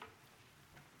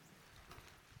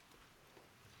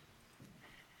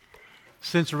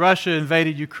Since Russia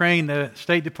invaded Ukraine, the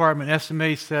State Department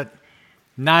estimates that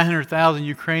 900,000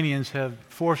 Ukrainians have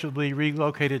forcibly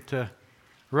relocated to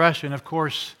Russia. And of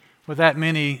course, with that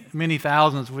many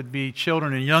thousands would be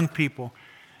children and young people.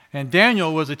 And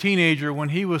Daniel was a teenager when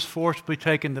he was forcibly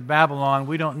taken to Babylon.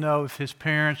 We don't know if his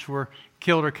parents were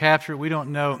killed or captured. We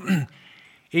don't know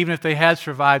even if they had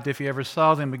survived, if he ever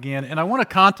saw them again. And I want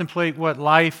to contemplate what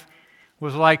life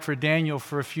was like for Daniel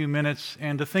for a few minutes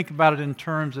and to think about it in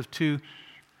terms of two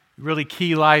really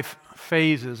key life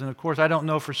phases. And of course, I don't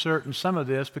know for certain some of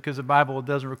this because the Bible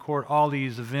doesn't record all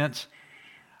these events.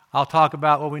 I'll talk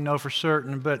about what we know for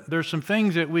certain, but there's some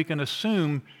things that we can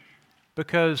assume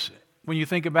because when you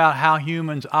think about how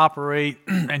humans operate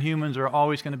and humans are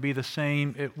always going to be the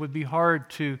same, it would be hard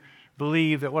to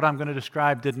believe that what I'm going to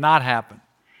describe did not happen.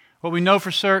 What we know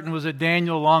for certain was that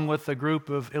Daniel, along with a group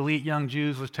of elite young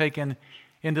Jews, was taken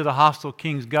into the hostile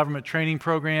king's government training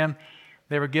program.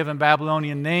 They were given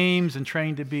Babylonian names and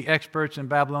trained to be experts in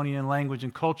Babylonian language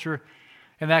and culture.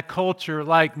 And that culture,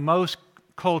 like most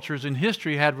cultures in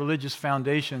history, had religious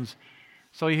foundations.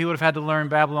 So he would have had to learn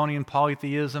Babylonian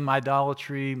polytheism,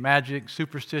 idolatry, magic,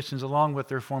 superstitions, along with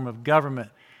their form of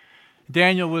government.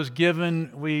 Daniel was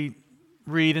given, we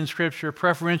read in Scripture,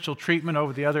 preferential treatment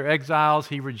over the other exiles.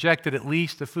 He rejected at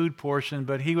least the food portion,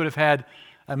 but he would have had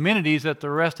amenities that the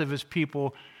rest of his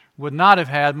people would not have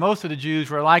had. Most of the Jews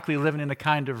were likely living in a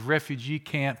kind of refugee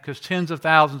camp because tens of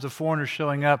thousands of foreigners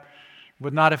showing up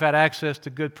would not have had access to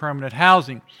good permanent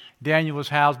housing. Daniel was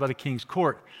housed by the king's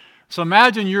court. So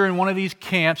imagine you're in one of these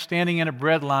camps standing in a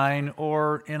bread line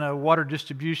or in a water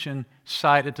distribution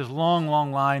site at this long,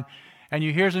 long line, and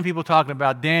you hear some people talking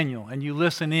about Daniel, and you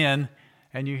listen in,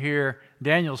 and you hear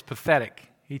Daniel's pathetic.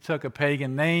 He took a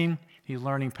pagan name. He's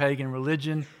learning pagan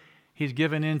religion. He's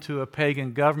given into a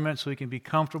pagan government so he can be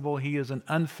comfortable. He is an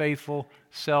unfaithful,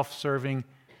 self-serving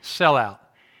sellout.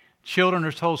 Children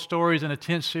are told stories in a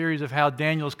tense series of how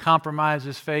Daniel's compromised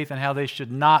his faith and how they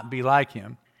should not be like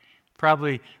him.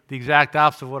 Probably the exact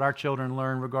opposite of what our children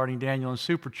learn regarding Daniel in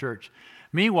Super Church.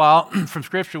 Meanwhile, from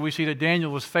Scripture, we see that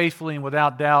Daniel was faithfully and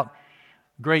without doubt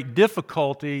great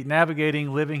difficulty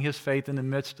navigating living his faith in the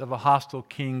midst of a hostile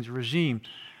king's regime.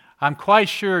 I'm quite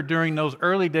sure during those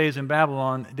early days in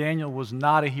Babylon, Daniel was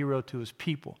not a hero to his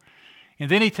people. And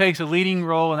then he takes a leading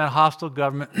role in that hostile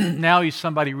government. Now he's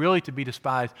somebody really to be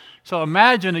despised. So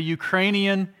imagine a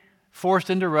Ukrainian forced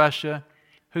into Russia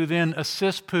who then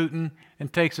assists Putin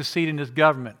and takes a seat in his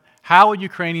government. How would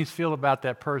Ukrainians feel about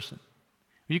that person?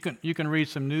 You can read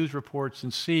some news reports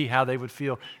and see how they would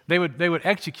feel. They would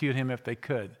execute him if they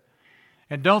could.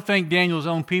 And don't think Daniel's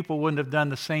own people wouldn't have done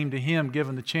the same to him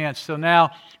given the chance. So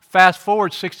now, fast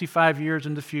forward 65 years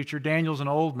in the future, Daniel's an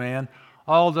old man.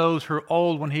 All those who were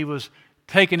old when he was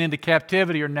taken into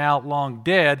captivity are now long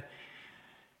dead.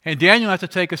 And Daniel has to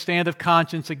take a stand of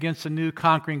conscience against the new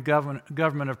conquering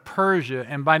government of Persia.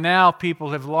 And by now,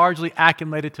 people have largely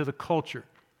acclimated to the culture.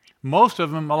 Most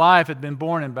of them alive had been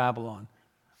born in Babylon.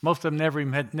 Most of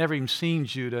them had never even seen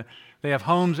Judah. They have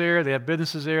homes there, they have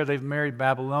businesses there, they've married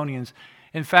Babylonians.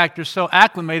 In fact, they're so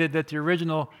acclimated that the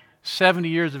original 70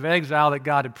 years of exile that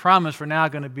God had promised were now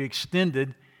going to be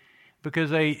extended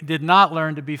because they did not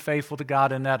learn to be faithful to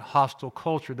God in that hostile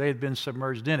culture. They had been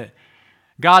submerged in it.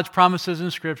 God's promises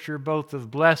in Scripture, both of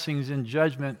blessings and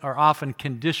judgment, are often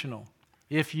conditional.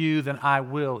 If you, then I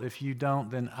will. If you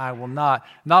don't, then I will not.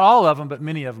 Not all of them, but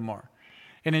many of them are.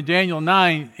 And in Daniel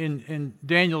 9, in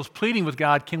Daniel's pleading with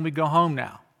God, can we go home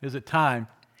now? Is it time?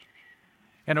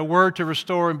 And a word to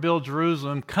restore and build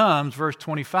Jerusalem comes, verse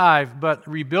 25, but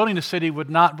rebuilding the city would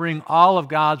not bring all of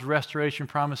God's restoration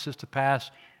promises to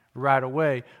pass right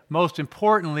away. Most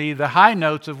importantly, the high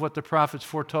notes of what the prophets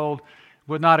foretold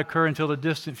would not occur until the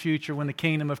distant future when the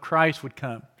kingdom of Christ would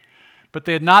come. But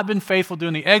they had not been faithful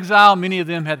during the exile. Many of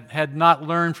them had not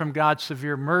learned from God's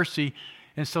severe mercy.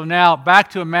 And so now back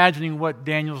to imagining what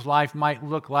Daniel's life might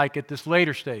look like at this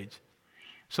later stage.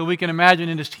 So we can imagine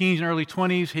in his teens and early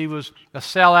 20s, he was a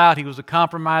sellout, he was a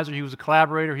compromiser, he was a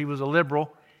collaborator, he was a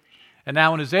liberal. And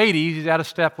now in his 80s, he's out of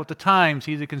step with the times.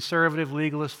 He's a conservative,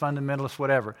 legalist, fundamentalist,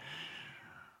 whatever.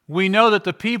 We know that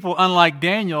the people, unlike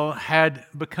Daniel, had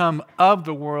become of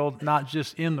the world, not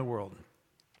just in the world.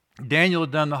 Daniel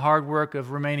had done the hard work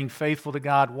of remaining faithful to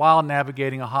God while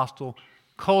navigating a hostile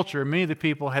culture. Many of the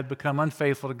people had become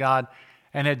unfaithful to God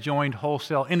and had joined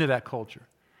wholesale into that culture.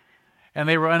 And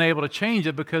they were unable to change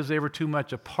it because they were too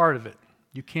much a part of it.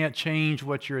 You can't change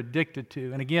what you're addicted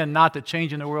to. And again, not that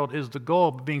changing the world is the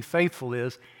goal, but being faithful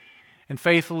is. And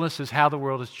faithfulness is how the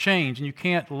world has changed. And you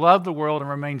can't love the world and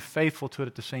remain faithful to it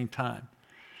at the same time.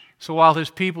 So while his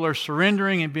people are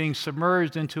surrendering and being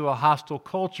submerged into a hostile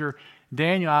culture,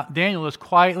 Daniel is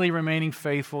quietly remaining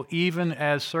faithful even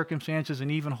as circumstances and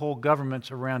even whole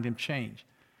governments around him change.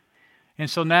 And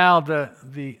so now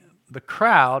the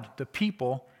crowd, the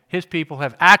people, his people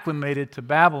have acclimated to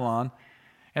Babylon,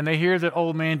 and they hear that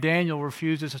old man Daniel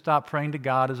refuses to stop praying to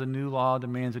God as a new law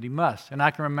demands that he must. And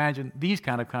I can imagine these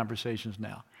kind of conversations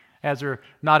now, as they're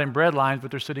not in bread lines,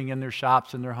 but they're sitting in their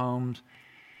shops and their homes.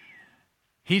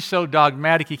 He's so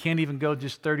dogmatic he can't even go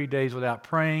just 30 days without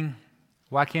praying.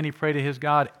 Why can't he pray to his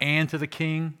God and to the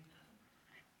king?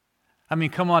 I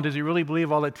mean, come on, does he really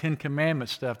believe all that Ten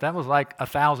Commandments stuff? That was like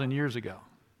 1,000 years ago.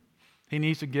 He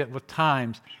needs to get with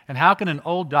times. And how can an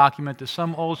old document that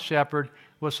some old shepherd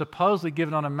was supposedly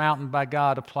given on a mountain by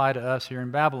God apply to us here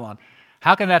in Babylon?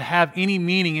 How can that have any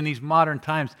meaning in these modern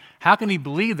times? How can he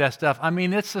believe that stuff? I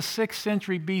mean, it's the 6th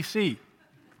century BC.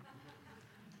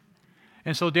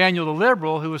 And so Daniel the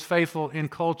liberal, who was faithful in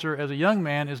culture as a young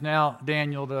man, is now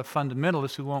Daniel the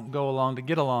fundamentalist who won't go along to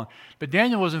get along. But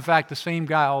Daniel was in fact the same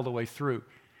guy all the way through.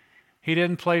 He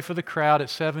didn't play for the crowd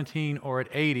at 17 or at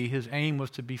 80. His aim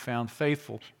was to be found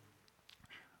faithful.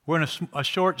 We're in a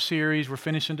short series. We're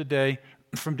finishing today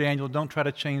from Daniel. Don't try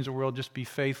to change the world. Just be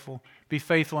faithful. Be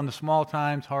faithful in the small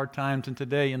times, hard times, and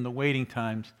today in the waiting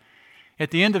times.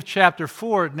 At the end of chapter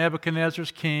 4,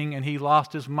 Nebuchadnezzar's king, and he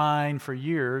lost his mind for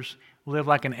years, lived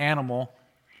like an animal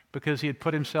because he had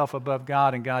put himself above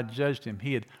God and God judged him.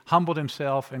 He had humbled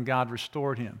himself and God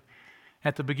restored him.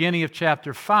 At the beginning of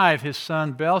chapter 5, his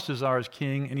son Belshazzar is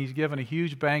king, and he's given a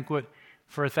huge banquet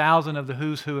for 1,000 of the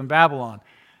who's who in Babylon.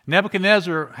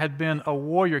 Nebuchadnezzar had been a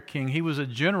warrior king. He was a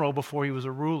general before he was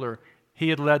a ruler. He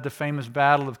had led the famous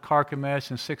battle of Carchemish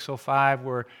in 605,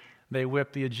 where they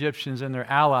whipped the Egyptians and their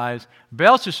allies.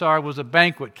 Belshazzar was a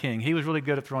banquet king. He was really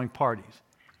good at throwing parties.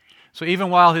 So even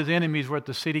while his enemies were at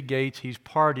the city gates, he's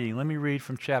partying. Let me read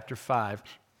from chapter 5.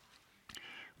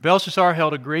 Belshazzar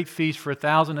held a great feast for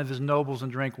 1,000 of his nobles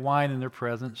and drank wine in their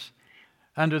presence.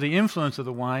 Under the influence of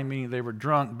the wine, meaning they were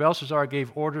drunk, Belshazzar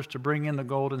gave orders to bring in the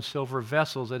gold and silver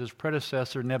vessels that his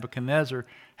predecessor Nebuchadnezzar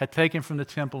had taken from the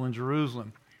temple in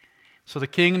Jerusalem, so the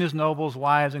king and his nobles,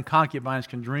 wives, and concubines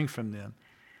can drink from them.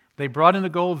 They brought in the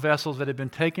gold vessels that had been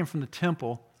taken from the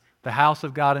temple, the house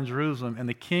of God in Jerusalem, and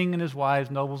the king and his wives,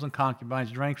 nobles, and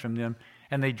concubines drank from them,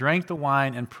 and they drank the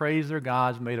wine and praised their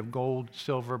gods made of gold,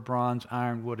 silver, bronze,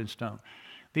 iron, wood, and stone.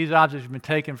 These objects had been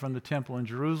taken from the temple in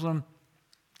Jerusalem,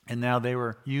 and now they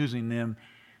were using them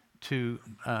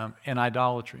in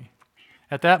idolatry.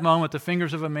 At that moment, the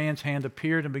fingers of a man's hand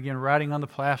appeared and began writing on the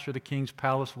plaster of the king's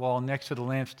palace wall next to the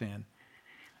lampstand.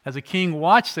 As the king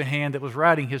watched the hand that was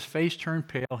writing, his face turned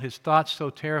pale. His thoughts so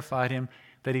terrified him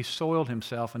that he soiled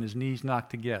himself and his knees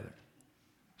knocked together.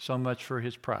 So much for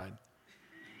his pride.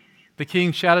 The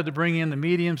king shouted to bring in the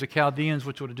mediums, the Chaldeans,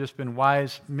 which would have just been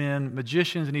wise men,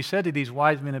 magicians, and he said to these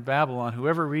wise men in Babylon,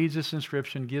 whoever reads this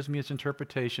inscription, gives me its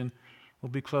interpretation, will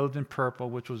be clothed in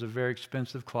purple, which was a very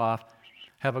expensive cloth,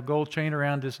 have a gold chain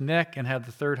around his neck, and have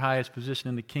the third highest position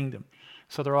in the kingdom.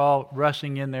 So they're all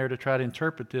rushing in there to try to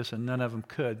interpret this, and none of them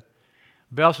could.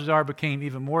 Belshazzar became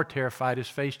even more terrified. His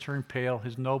face turned pale.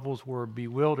 His nobles were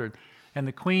bewildered. And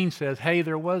the queen says, hey,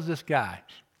 there was this guy.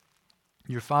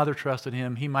 Your father trusted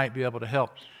him. He might be able to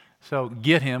help. So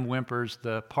get him, whimpers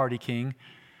the party king.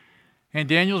 And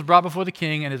Daniel is brought before the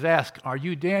king and is asked, are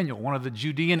you Daniel, one of the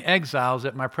Judean exiles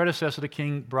that my predecessor the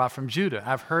king brought from Judah?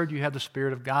 I've heard you have the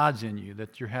spirit of God's in you,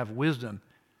 that you have wisdom.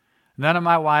 None of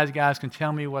my wise guys can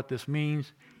tell me what this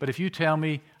means, but if you tell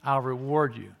me, I'll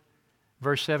reward you.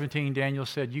 Verse 17, Daniel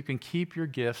said, you can keep your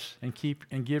gifts and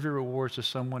give your rewards to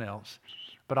someone else,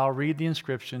 but I'll read the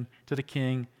inscription to the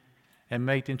king and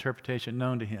make the interpretation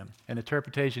known to him. And the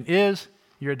interpretation is,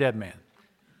 you're a dead man.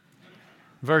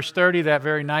 Verse 30, that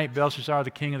very night, Belshazzar,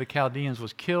 the king of the Chaldeans,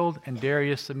 was killed, and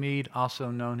Darius the Mede, also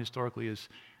known historically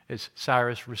as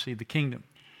Cyrus, received the kingdom.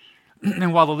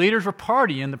 And while the leaders were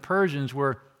partying, the Persians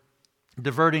were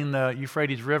diverting the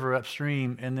Euphrates River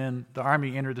upstream, and then the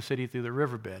army entered the city through the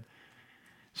riverbed.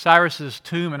 Cyrus's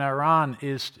tomb in Iran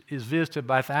is visited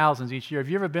by thousands each year. Have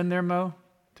you ever been there, Mo,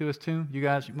 to his tomb? You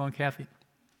guys, Mo and Kathy?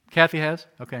 Kathy has?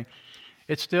 Okay.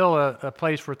 It's still a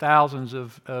place where thousands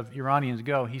of Iranians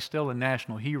go. He's still a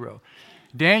national hero.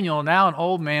 Daniel, now an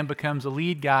old man, becomes the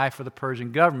lead guy for the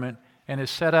Persian government and is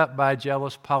set up by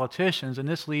jealous politicians, and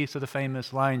this leads to the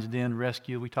famous Lion's Den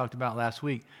rescue we talked about last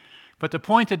week. But the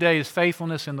point today is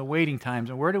faithfulness in the waiting times,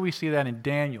 and where do we see that in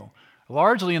Daniel?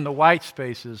 Largely in the white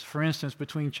spaces, for instance,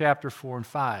 between chapter 4 and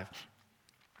 5.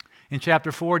 In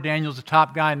chapter 4, Daniel's the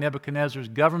top guy in Nebuchadnezzar's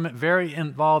government, very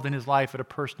involved in his life at a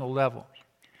personal level.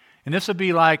 And this would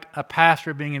be like a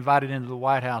pastor being invited into the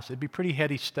White House. It'd be pretty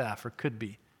heady stuff, or could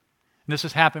be. And this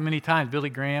has happened many times. Billy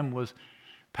Graham was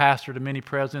pastor to many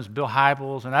presidents, Bill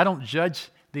Hybels, and I don't judge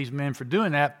these men for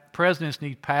doing that. Presidents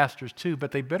need pastors too,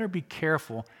 but they better be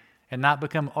careful and not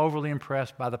become overly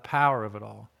impressed by the power of it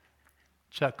all.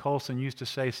 Chuck Colson used to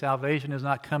say, salvation is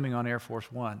not coming on Air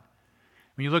Force One.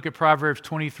 When you look at Proverbs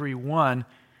 23:1,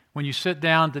 when you sit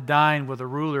down to dine with a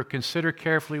ruler, consider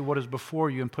carefully what is before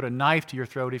you and put a knife to your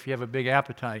throat if you have a big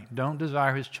appetite. Don't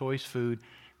desire his choice food,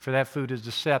 for that food is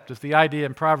deceptive. The idea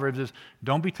in Proverbs is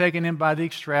don't be taken in by the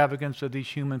extravagance of these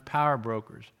human power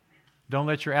brokers. Don't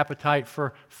let your appetite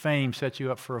for fame set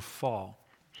you up for a fall.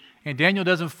 And Daniel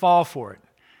doesn't fall for it.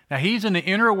 Now, he's in the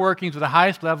inner workings of the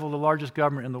highest level of the largest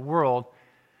government in the world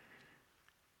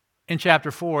in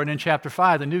chapter 4. And in chapter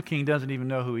 5, the new king doesn't even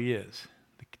know who he is.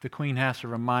 The queen has to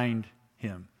remind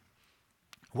him.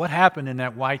 What happened in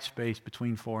that white space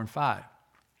between 4 and 5?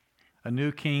 A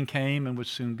new king came and would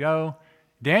soon go.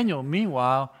 Daniel,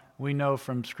 meanwhile, we know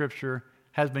from Scripture,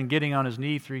 has been getting on his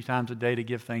knee 3 times a day to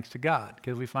give thanks to God.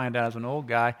 Because we find out as an old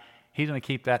guy, he's going to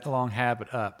keep that long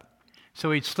habit up.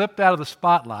 So he'd slipped out of the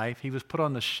spotlight. He was put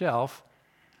on the shelf.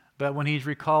 But when he's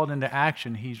recalled into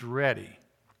action, he's ready.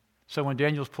 So when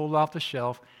Daniel's pulled off the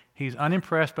shelf, he's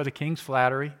unimpressed by the king's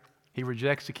flattery. He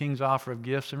rejects the king's offer of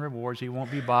gifts and rewards. He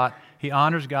won't be bought. He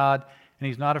honors God, and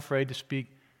he's not afraid to speak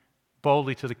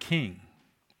boldly to the king.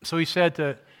 So he said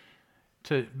to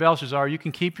Belshazzar, you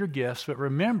can keep your gifts, but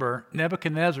remember,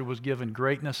 Nebuchadnezzar was given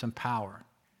greatness and power.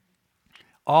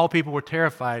 All people were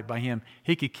terrified by him.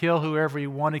 He could kill whoever he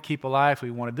wanted, keep alive who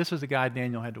he wanted. This is the guy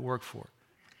Daniel had to work for.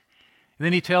 And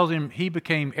then he tells him he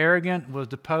became arrogant, was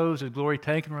deposed, his glory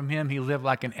taken from him. He lived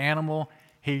like an animal.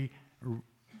 He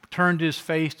turned his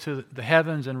face to the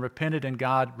heavens and repented, and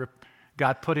God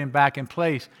put him back in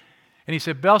place. And he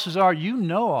said, Belshazzar, you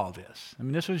know all this. I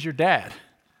mean, this was your dad.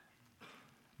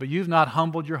 But you've not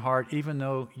humbled your heart, even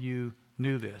though you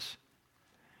knew this.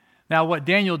 Now, what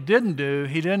Daniel didn't do,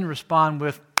 he didn't respond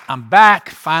with, I'm back,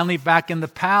 finally back in the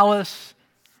palace.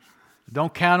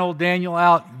 Don't count old Daniel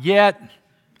out yet.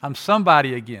 I'm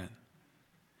somebody again.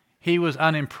 He was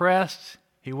unimpressed.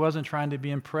 He wasn't trying to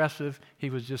be impressive. He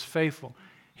was just faithful.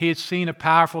 He had seen a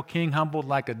powerful king humbled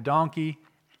like a donkey.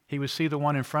 He would see the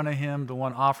one in front of him, the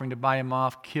one offering to buy him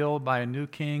off, killed by a new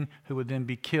king who would then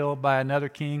be killed by another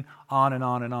king. On and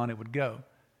on and on it would go.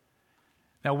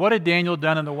 Now, what had Daniel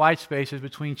done in the white spaces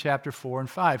between chapter 4 and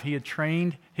 5? He had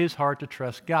trained his heart to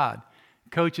trust God.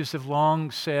 Coaches have long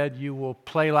said you will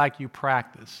play like you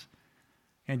practice.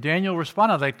 And Daniel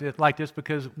responded like this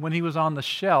because when he was on the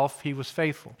shelf, he was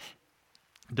faithful.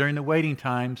 During the waiting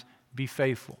times, be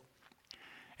faithful.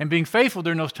 And being faithful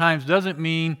during those times doesn't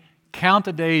mean count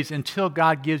the days until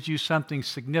God gives you something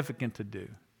significant to do.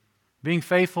 Being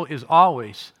faithful is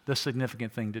always the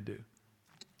significant thing to do.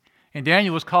 And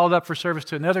Daniel was called up for service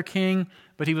to another king,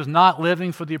 but he was not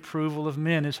living for the approval of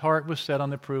men. His heart was set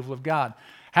on the approval of God.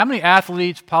 How many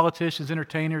athletes, politicians,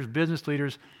 entertainers, business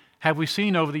leaders have we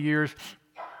seen over the years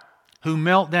who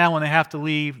melt down when they have to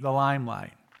leave the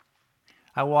limelight?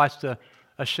 I watched a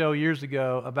show years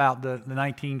ago about the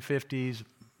 1950s,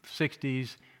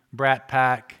 60s, Brat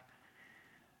Pack,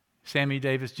 Sammy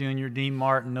Davis Jr., Dean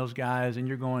Martin, those guys, and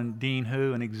you're going, Dean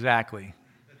who? And exactly.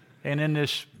 And in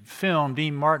this film,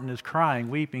 Dean Martin is crying,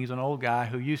 weeping. He's an old guy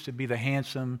who used to be the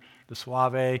handsome, the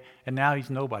suave, and now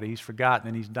he's nobody. He's forgotten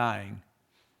and he's dying.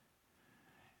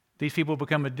 These people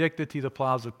become addicted to the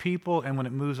applause of people, and when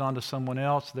it moves on to someone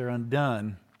else, they're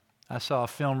undone. I saw a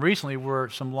film recently where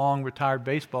some long retired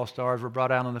baseball stars were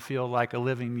brought out on the field like a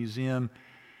living museum,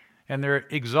 and they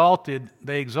exalted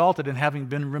in having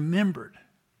been remembered.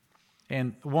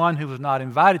 And one who was not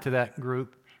invited to that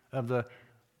group of the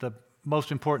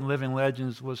most important living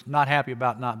legends was not happy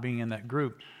about not being in that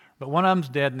group. But one of them's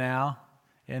dead now,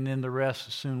 and then the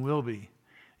rest soon will be.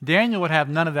 Daniel would have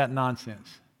none of that nonsense.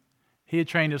 He had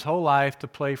trained his whole life to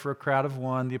play for a crowd of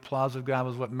one. The applause of God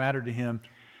was what mattered to him.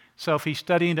 So if he's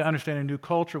studying to understand a new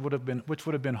culture, which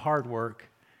would have been hard work,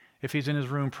 if he's in his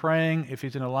room praying, if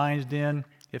he's in a lion's den,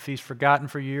 if he's forgotten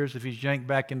for years, if he's yanked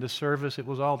back into service, it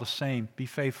was all the same. Be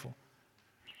faithful.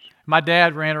 My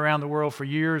dad ran around the world for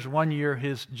years. One year,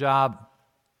 his job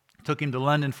took him to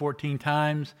London 14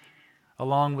 times,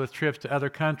 along with trips to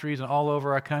other countries and all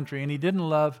over our country. And he didn't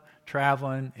love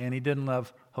traveling, and he didn't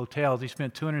love hotels. He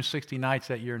spent 260 nights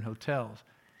that year in hotels.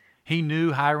 He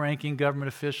knew high-ranking government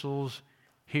officials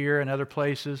here and other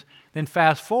places. Then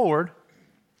fast forward,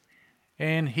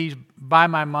 and he's by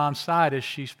my mom's side as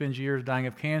she spends years dying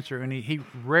of cancer, and he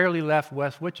rarely left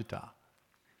West Wichita.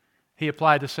 He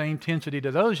applied the same intensity to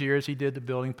those years he did to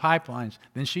building pipelines.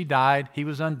 Then she died. He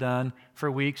was undone for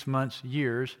weeks, months,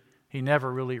 years. He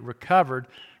never really recovered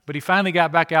But he finally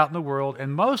got back out in the world,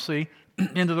 and mostly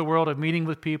into the world of meeting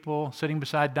with people, sitting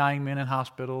beside dying men in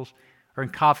hospitals, or in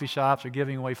coffee shops, or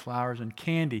giving away flowers and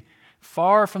candy,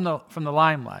 far from the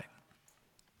limelight.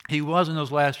 He was in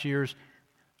those last years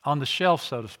on the shelf,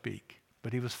 so to speak,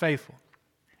 but he was faithful.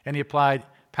 And he applied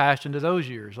passion to those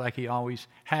years like he always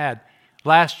had.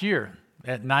 Last year,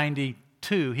 at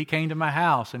 92, he came to my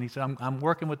house and he said, I'm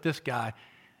working with this guy,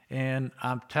 and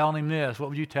I'm telling him this. What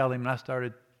would you tell him?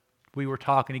 And we were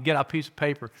talking. He'd get out a piece of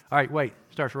paper. All right, wait.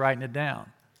 Starts writing it down.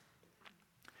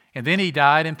 And then he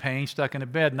died in pain, stuck in a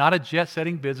bed. Not a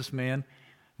jet-setting businessman,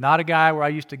 not a guy where I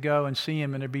used to go and see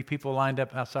him and there'd be people lined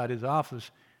up outside his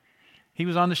office. He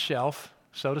was on the shelf,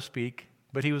 so to speak,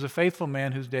 but he was a faithful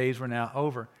man whose days were now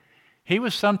over. He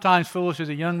was sometimes foolish as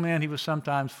a young man. He was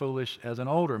sometimes foolish as an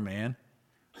older man.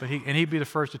 And he'd be the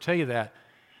first to tell you that.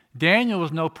 Daniel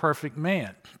was no perfect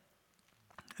man.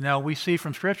 Now, we see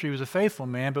from Scripture he was a faithful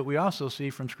man, but we also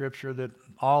see from Scripture that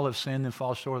all have sinned and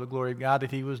fall short of the glory of God,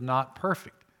 that he was not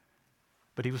perfect,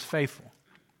 but he was faithful.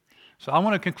 So I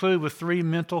want to conclude with 3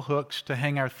 mental hooks to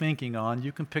hang our thinking on.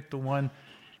 You can pick the one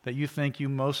that you think you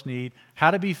most need. How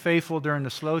to be faithful during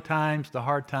the slow times, the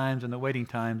hard times, and the waiting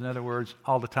times. In other words,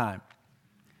 all the time.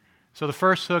 So the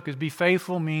first hook is be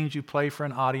faithful means you play for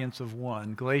an audience of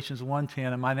one. Galatians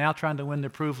 1:10, am I now trying to win the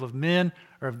approval of men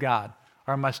or of God?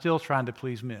 Or am I still trying to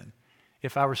please men?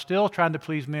 If I were still trying to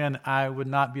please men, I would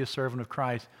not be a servant of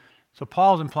Christ. So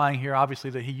Paul's implying here,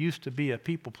 obviously, that he used to be a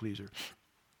people pleaser.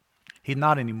 He's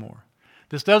not anymore.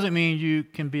 This doesn't mean you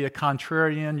can be a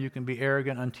contrarian, you can be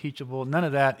arrogant, unteachable. None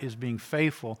of that is being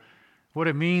faithful. What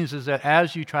it means is that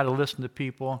as you try to listen to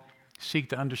people, seek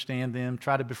to understand them,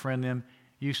 try to befriend them,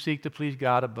 you seek to please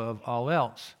God above all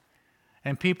else.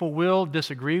 And people will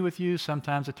disagree with you,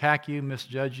 sometimes attack you,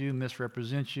 misjudge you,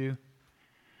 misrepresent you.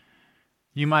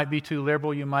 You might be too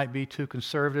liberal, you might be too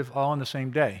conservative, all in the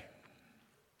same day.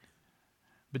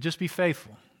 But just be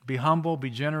faithful. Be humble,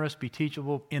 be generous, be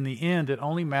teachable. In the end, it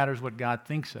only matters what God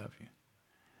thinks of you.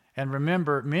 And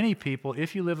remember, many people,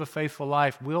 if you live a faithful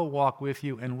life, will walk with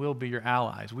you and will be your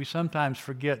allies. We sometimes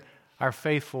forget our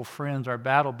faithful friends, our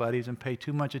battle buddies, and pay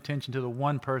too much attention to the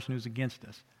one person who's against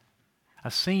us.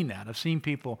 I've seen that. I've seen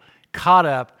people caught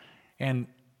up and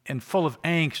full of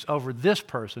angst over this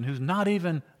person who's not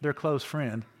even their close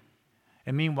friend.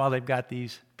 And meanwhile, they've got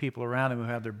these people around them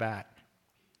who have their back.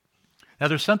 Now,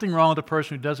 there's something wrong with a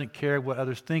person who doesn't care what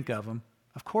others think of them.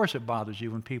 Of course it bothers you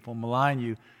when people malign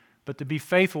you. But to be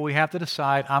faithful, we have to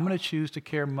decide, I'm going to choose to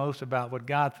care most about what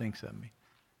God thinks of me.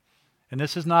 And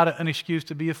this is not an excuse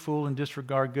to be a fool and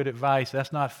disregard good advice.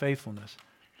 That's not faithfulness.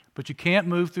 But you can't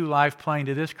move through life playing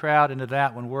to this crowd and to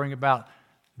that one, worrying about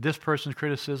this person's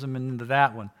criticism and into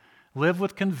that one. Live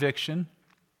with conviction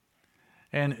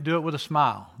and do it with a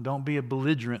smile. Don't be a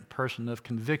belligerent person of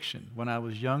conviction. When I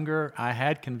was younger, I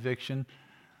had conviction,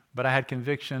 but I had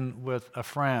conviction with a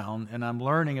frown, and I'm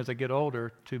learning as I get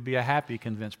older to be a happy,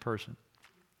 convinced person.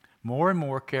 More and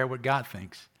more care what God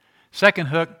thinks. Second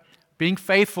hook, being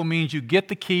faithful means you get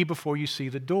the key before you see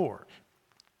the door.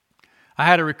 I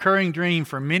had a recurring dream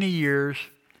for many years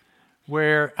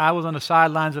where I was on the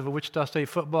sidelines of a Wichita State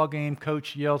football game.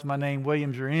 Coach yells my name,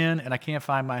 Williams, you're in, and I can't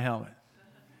find my helmet.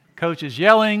 Coach is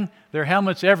yelling, there are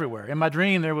helmets everywhere. In my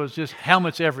dream, there was just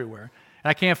helmets everywhere. And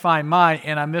I can't find mine,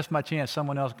 and I missed my chance.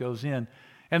 Someone else goes in.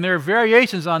 And there are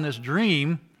variations on this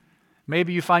dream.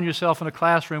 Maybe you find yourself in a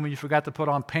classroom and you forgot to put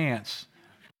on pants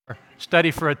or study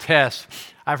for a test.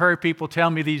 I've heard people tell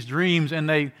me these dreams, and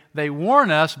they warn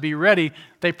us, be ready.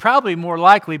 They probably more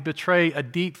likely betray a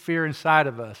deep fear inside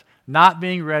of us, not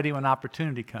being ready when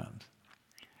opportunity comes.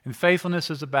 And faithfulness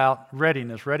is about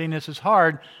readiness. Readiness is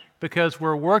hard because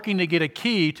we're working to get a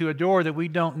key to a door that we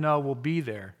don't know will be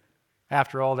there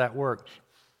after all that work.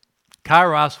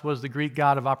 Kairos was the Greek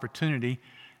god of opportunity,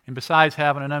 and besides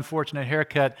having an unfortunate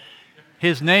haircut,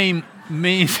 his name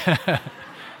means,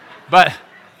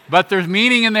 but there's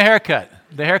meaning in the haircut.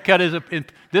 The haircut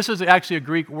this is actually a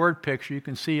Greek word picture you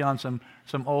can see on some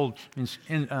old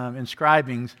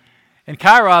inscribings. And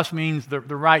kairos means the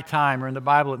right time, or in the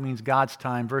Bible it means God's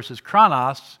time, versus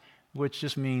chronos, which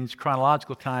just means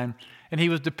chronological time. And he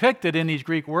was depicted in these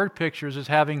Greek word pictures as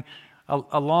having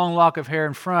a long lock of hair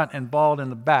in front and bald in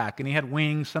the back. And he had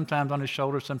wings, sometimes on his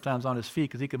shoulders, sometimes on his feet,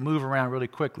 because he could move around really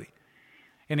quickly.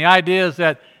 And the idea is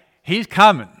that he's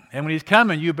coming. And when he's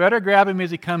coming, you better grab him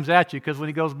as he comes at you, because when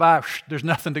he goes by, there's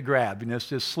nothing to grab. It's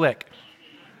just slick.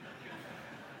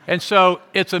 And so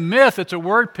it's a myth, it's a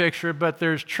word picture, but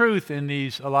there's truth in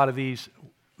a lot of these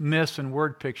myths and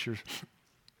word pictures.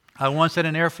 I once had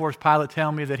an Air Force pilot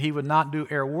tell me that he would not do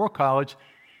Air War College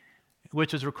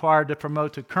which is required to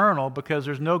promote to colonel, because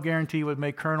there's no guarantee you would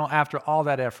make colonel after all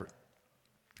that effort.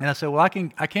 And I said, well,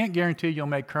 I can't guarantee you'll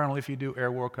make colonel if you do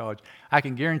Air War College. I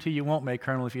can guarantee you won't make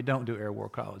colonel if you don't do Air War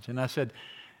College. And I said,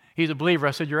 he's a believer.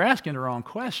 I said, you're asking the wrong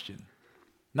question.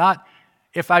 Not,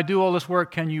 if I do all this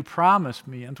work, can you promise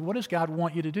me? And what does God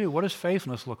want you to do? What does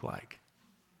faithfulness look like?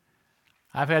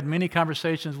 I've had many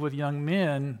conversations with young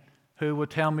men who would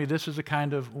tell me, this is the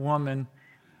kind of woman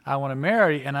I want to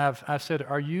marry. And I've said,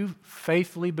 are you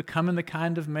faithfully becoming the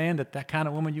kind of man that kind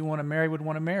of woman you want to marry would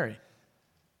want to marry?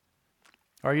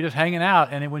 Or are you just hanging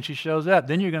out, and then when she shows up,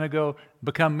 then you're going to go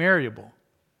become marriable?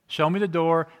 Show me the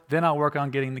door, then I'll work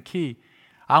on getting the key.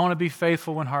 I want to be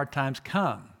faithful when hard times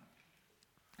come.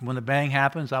 When the bang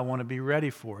happens, I want to be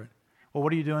ready for it. Well,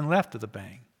 what are you doing left of the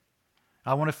bang?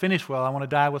 I want to finish well. I want to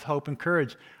die with hope and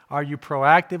courage. Are you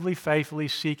proactively, faithfully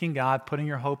seeking God, putting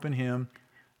your hope in Him,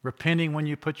 repenting when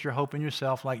you put your hope in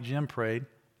yourself like Jim prayed?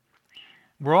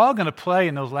 We're all going to play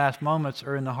in those last moments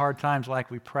or in the hard times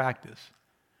like we practice.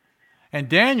 And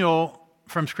Daniel,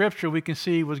 from Scripture, we can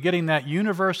see was getting that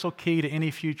universal key to any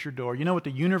future door. You know what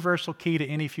the universal key to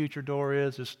any future door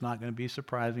is? It's not going to be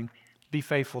surprising. Be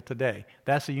faithful today.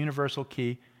 That's the universal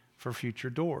key for future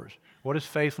doors. What does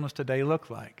faithfulness today look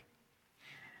like?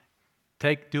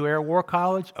 Do Air War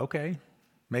College? Okay.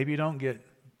 Maybe you don't get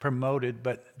promoted,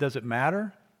 but does it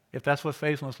matter if that's what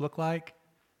faithfulness look like?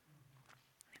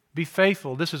 Be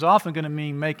faithful. This is often going to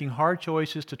mean making hard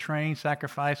choices to train,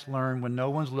 sacrifice, learn when no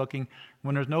one's looking,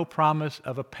 when there's no promise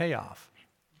of a payoff.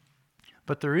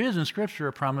 But there is in Scripture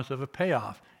a promise of a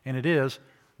payoff, and it is,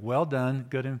 well done,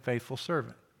 good and faithful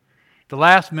servant. The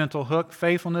last mental hook,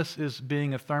 faithfulness is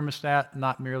being a thermostat,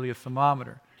 not merely a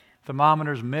thermometer.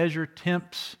 Thermometers measure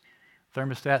temps,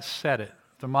 thermostats set it.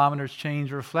 Thermometers change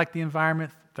to reflect the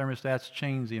environment, thermostats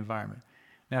change the environment.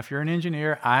 Now, if you're an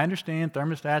engineer, I understand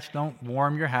thermostats don't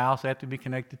warm your house. They have to be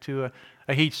connected to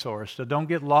a heat source. So don't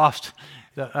get lost.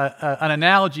 An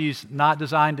analogy is not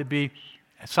designed to be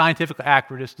scientifically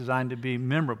accurate. It's designed to be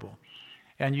memorable.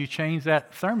 And you change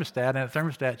that thermostat, and that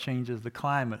thermostat changes the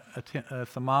climate. A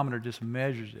thermometer just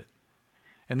measures it.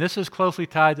 And this is closely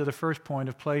tied to the first point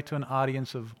of play to an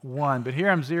audience of one. But here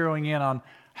I'm zeroing in on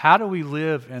how do we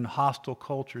live in hostile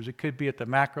cultures. It could be at the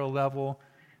macro level,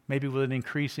 maybe with an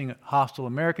increasing hostile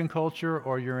American culture,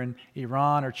 or you're in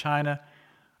Iran or China,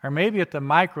 or maybe at the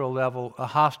micro level, a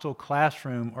hostile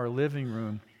classroom or living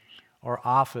room or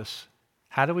office.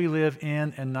 How do we live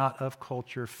in and not of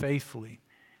culture faithfully?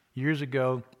 Years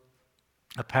ago,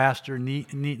 a pastor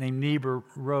named Niebuhr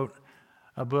wrote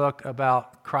a book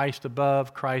about Christ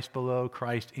above, Christ below,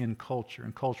 Christ in culture,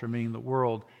 and culture meaning the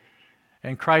world.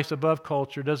 And Christ above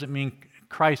culture doesn't mean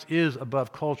Christ is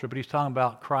above culture, but he's talking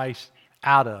about Christ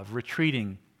out of,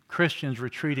 retreating, Christians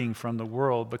retreating from the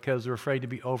world because they're afraid to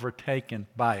be overtaken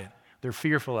by it. They're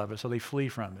fearful of it, so they flee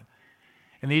from it.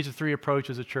 And these are three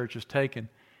approaches the church has taken.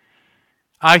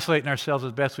 Isolating ourselves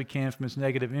as best we can from its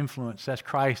negative influence. That's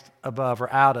Christ above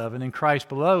or out of. And then Christ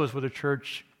below is where the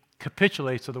church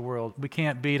capitulates to the world. We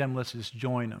can't beat them, let's just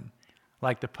join them.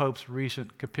 Like the Pope's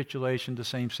recent capitulation to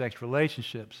same-sex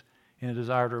relationships in a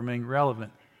desire to remain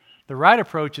relevant. The right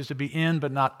approach is to be in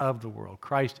but not of the world.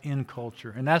 Christ in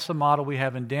culture. And that's the model we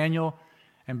have in Daniel,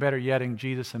 and better yet in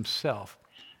Jesus himself.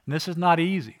 And this is not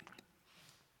easy.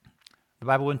 The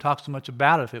Bible wouldn't talk so much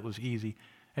about it if it was easy.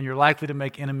 And you're likely to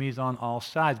make enemies on all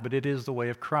sides, but it is the way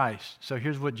of Christ. So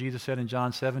here's what Jesus said in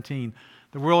John 17.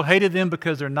 The world hated them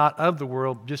because they're not of the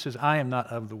world, just as I am not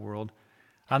of the world.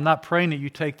 I'm not praying that you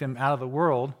take them out of the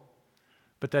world,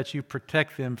 but that you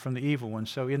protect them from the evil one.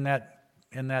 So in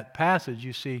that passage,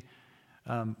 you see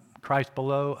Christ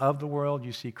below of the world,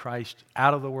 you see Christ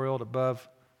out of the world, above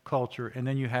culture, and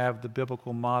then you have the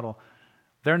biblical model.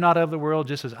 They're not of the world,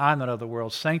 just as I'm not of the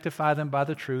world. Sanctify them by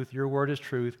the truth. Your word is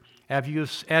truth. As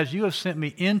you have sent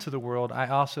me into the world, I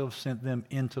also have sent them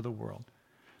into the world.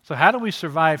 So how do we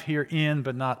survive here in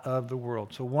but not of the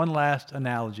world? So one last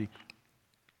analogy.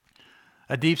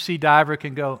 A deep sea diver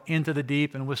can go into the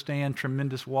deep and withstand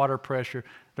tremendous water pressure.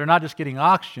 They're not just getting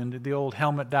oxygen, the old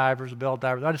helmet divers, bell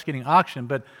divers, they're not just getting oxygen,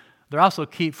 but they're also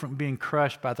kept from being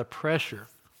crushed by the pressure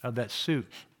of that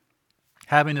suit.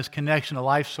 Having this connection, a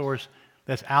life source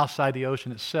that's outside the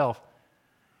ocean itself.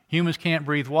 Humans can't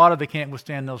breathe water, they can't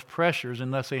withstand those pressures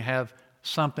unless they have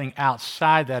something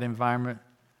outside that environment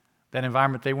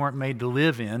they weren't made to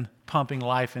live in, pumping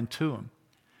life into them.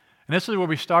 And this is where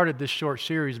we started this short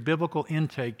series, Biblical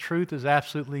Intake. Truth is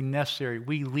absolutely necessary.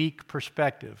 We leak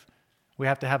perspective. We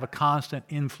have to have a constant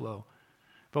inflow.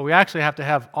 But we actually have to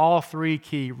have all three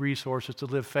key resources to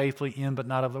live faithfully in but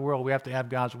not of the world. We have to have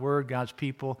God's Word, God's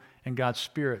people, and God's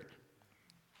Spirit.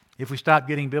 If we stop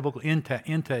getting biblical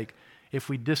intake, if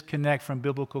we disconnect from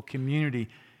biblical community,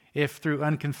 if through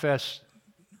unconfessed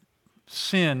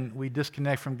sin we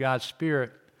disconnect from God's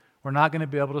Spirit, we're not going to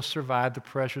be able to survive the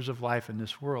pressures of life in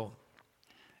this world.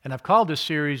 And I've called this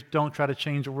series, Don't Try to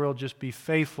Change the World, Just Be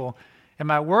Faithful. And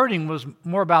my wording was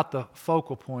more about the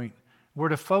focal point. We're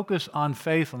to focus on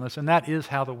faithfulness, and that is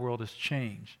how the world has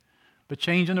changed. But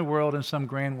changing the world in some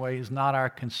grand way is not our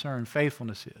concern.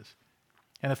 Faithfulness is.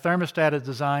 And a thermostat is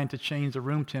designed to change the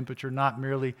room temperature, not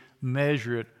merely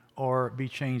measure it or be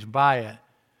changed by it.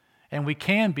 And we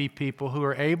can be people who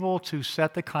are able to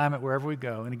set the climate wherever we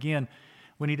go. And again,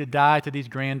 we need to die to these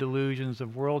grand delusions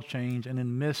of world change and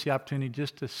then miss the opportunity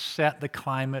just to set the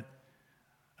climate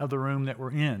of the room that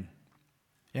we're in.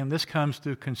 And this comes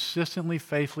through consistently,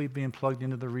 faithfully being plugged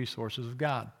into the resources of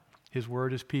God, His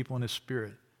Word, His people, and His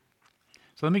Spirit.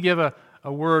 So let me give a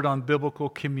word on biblical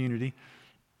community.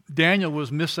 Daniel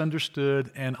was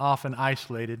misunderstood and often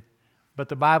isolated, but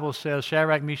the Bible says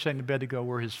Shadrach, Meshach, and Abednego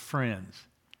were his friends.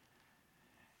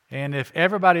 And if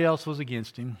everybody else was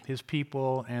against him, his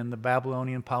people and the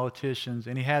Babylonian politicians,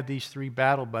 and he had these three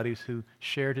battle buddies who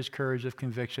shared his courage of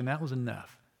conviction, that was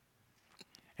enough.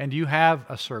 And you have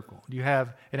a circle. And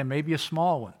it may be a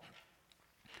small one.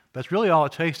 But it's really all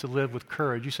it takes to live with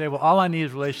courage. You say, well, all I need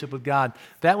is a relationship with God.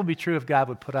 That would be true if God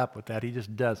would put up with that. He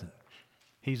just doesn't.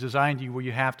 He's designed you where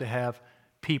you have to have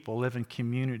people, live in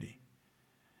community.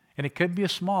 And it could be a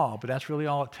small, but that's really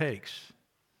all it takes.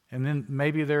 And then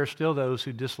maybe there are still those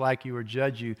who dislike you or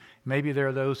judge you. Maybe there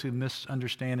are those who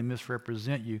misunderstand and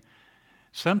misrepresent you.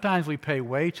 Sometimes we pay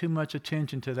way too much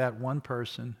attention to that one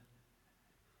person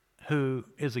who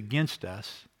is against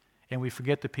us, and we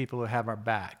forget the people who have our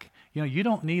back. You know, you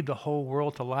don't need the whole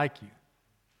world to like you.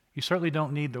 You certainly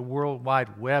don't need the World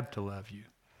Wide Web to love you.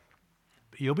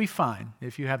 But you'll be fine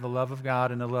if you have the love of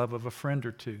God and the love of a friend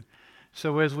or two.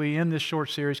 So as we end this short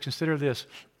series, consider this.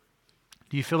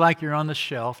 Do you feel like you're on the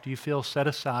shelf? Do you feel set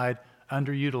aside,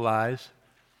 underutilized?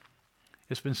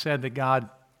 It's been said that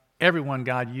everyone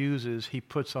God uses, He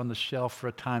puts on the shelf for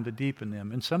a time to deepen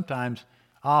them. And sometimes,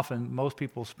 often, most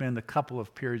people spend a couple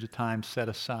of periods of time set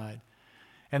aside.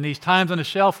 And these times on the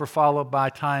shelf are followed by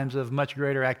times of much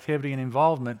greater activity and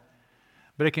involvement.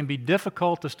 But it can be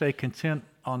difficult to stay content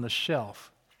on the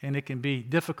shelf. And it can be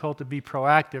difficult to be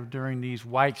proactive during these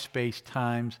white space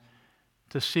times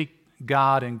to seek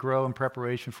God and grow in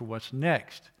preparation for what's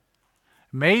next.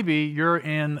 Maybe you're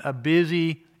in a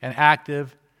busy and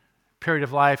active period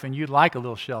of life and you'd like a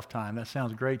little shelf time. That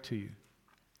sounds great to you.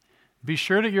 Be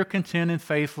sure that you're content and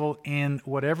faithful in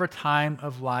whatever time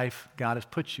of life God has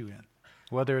put you in,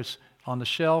 whether it's on the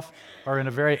shelf or in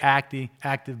a very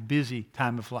active, busy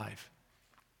time of life.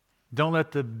 Don't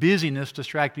let the busyness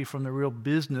distract you from the real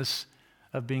business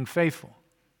of being faithful.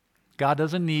 God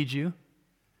doesn't need you.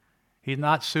 He's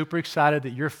not super excited that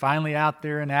you're finally out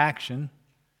there in action.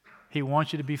 He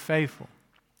wants you to be faithful.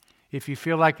 If you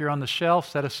feel like you're on the shelf,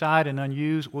 set aside and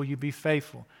unused, will you be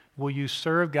faithful? Will you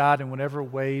serve God in whatever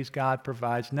ways God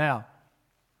provides now?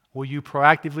 Will you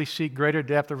proactively seek greater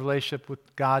depth of relationship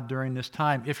with God during this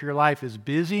time? If your life is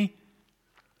busy,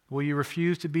 will you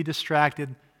refuse to be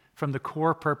distracted from the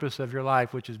core purpose of your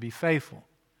life, which is be faithful?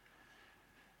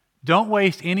 Don't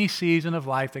waste any season of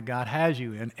life that God has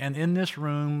you in. And in this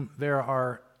room,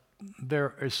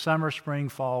 there is summer, spring,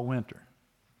 fall, winter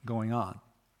going on.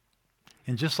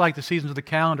 And just like the seasons of the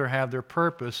calendar have their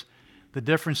purpose, the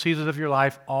different seasons of your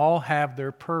life all have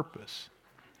their purpose.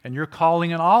 And your calling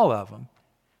in all of them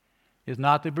is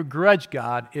not to begrudge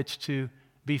God, it's to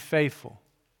be faithful.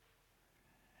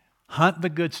 Hunt the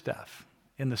good stuff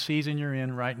in the season you're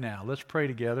in right now. Let's pray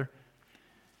together.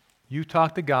 You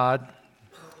talk to God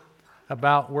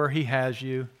about where He has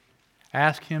you.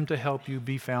 Ask Him to help you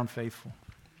be found faithful.